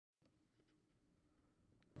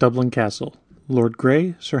Dublin Castle. Lord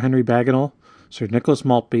Grey, Sir Henry Bagenal, Sir Nicholas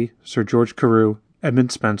Maltby, Sir George Carew,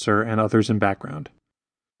 Edmund Spenser, and others in background.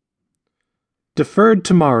 Deferred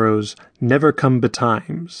tomorrows never come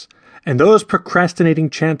betimes, and those procrastinating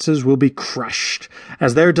chances will be crushed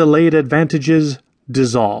as their delayed advantages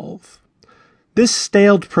dissolve. This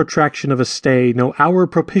staled protraction of a stay no hour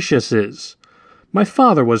propitious is. My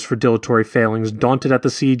father was for dilatory failings daunted at the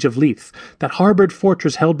siege of Leith, that harboured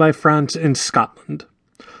fortress held by France in Scotland.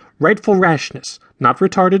 Rightful rashness, not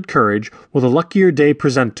retarded courage, will the luckier day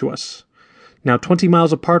present to us. Now 20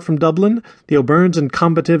 miles apart from Dublin, the O'Byrnes and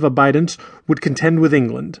combative abidants would contend with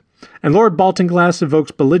England, and Lord Baltinglass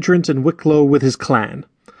evokes belligerence in Wicklow with his clan.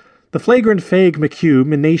 The flagrant Feig McHugh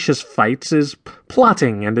Menatius fights is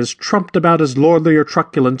plotting and is trumped about as lordlier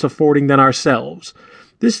truculence affording than ourselves.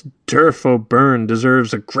 This Durf O'Byrne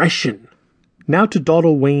deserves aggression. Now to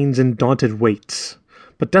dawdle wanes in daunted waits.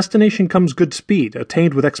 But destination comes good speed,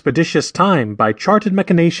 attained with expeditious time, by charted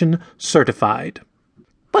machination certified.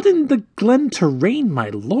 But in the glen terrain, my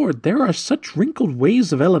lord, there are such wrinkled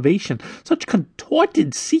waves of elevation, such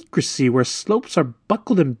contorted secrecy where slopes are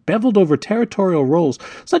buckled and beveled over territorial rolls,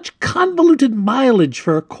 such convoluted mileage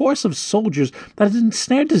for a course of soldiers that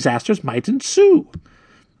ensnared disasters might ensue.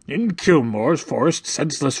 In Kilmore's forest,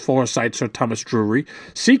 senseless foresight Sir Thomas Drury,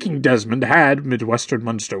 seeking Desmond, had mid-western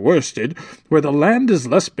Munster worsted, where the land is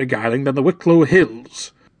less beguiling than the Wicklow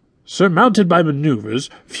hills. Surmounted by manoeuvres,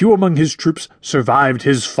 few among his troops survived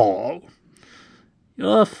his fall.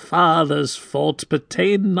 Your father's faults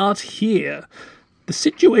pertain not here. The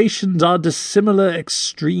situations are dissimilar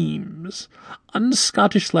extremes.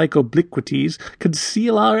 Un-Scottish-like obliquities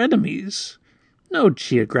conceal our enemies. No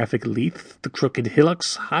geographic Leith, the crooked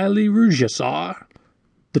hillocks highly rugious are.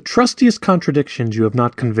 The trustiest contradictions you have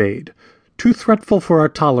not conveyed. Too threatful for our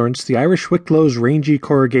tolerance, the Irish Wicklow's rangy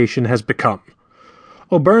corrugation has become.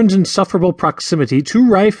 O'Byrne's insufferable proximity, too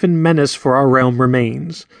rife in menace for our realm,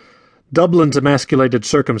 remains. Dublin's emasculated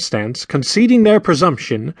circumstance, conceding their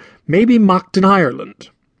presumption, may be mocked in Ireland.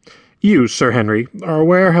 You, Sir Henry, are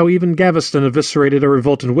aware how even Gaveston eviscerated a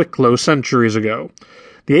revolt in Wicklow centuries ago.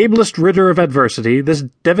 The ablest ridder of adversity, this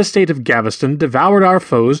devastative Gaveston, devoured our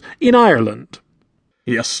foes in Ireland.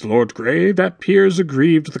 Yes, Lord Grey, that peers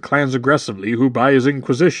aggrieved the clans aggressively, who by his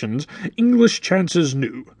inquisitions English chances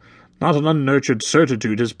knew. Not an unnurtured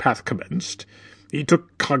certitude his path commenced. He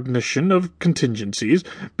took cognition of contingencies,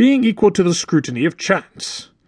 being equal to the scrutiny of chance.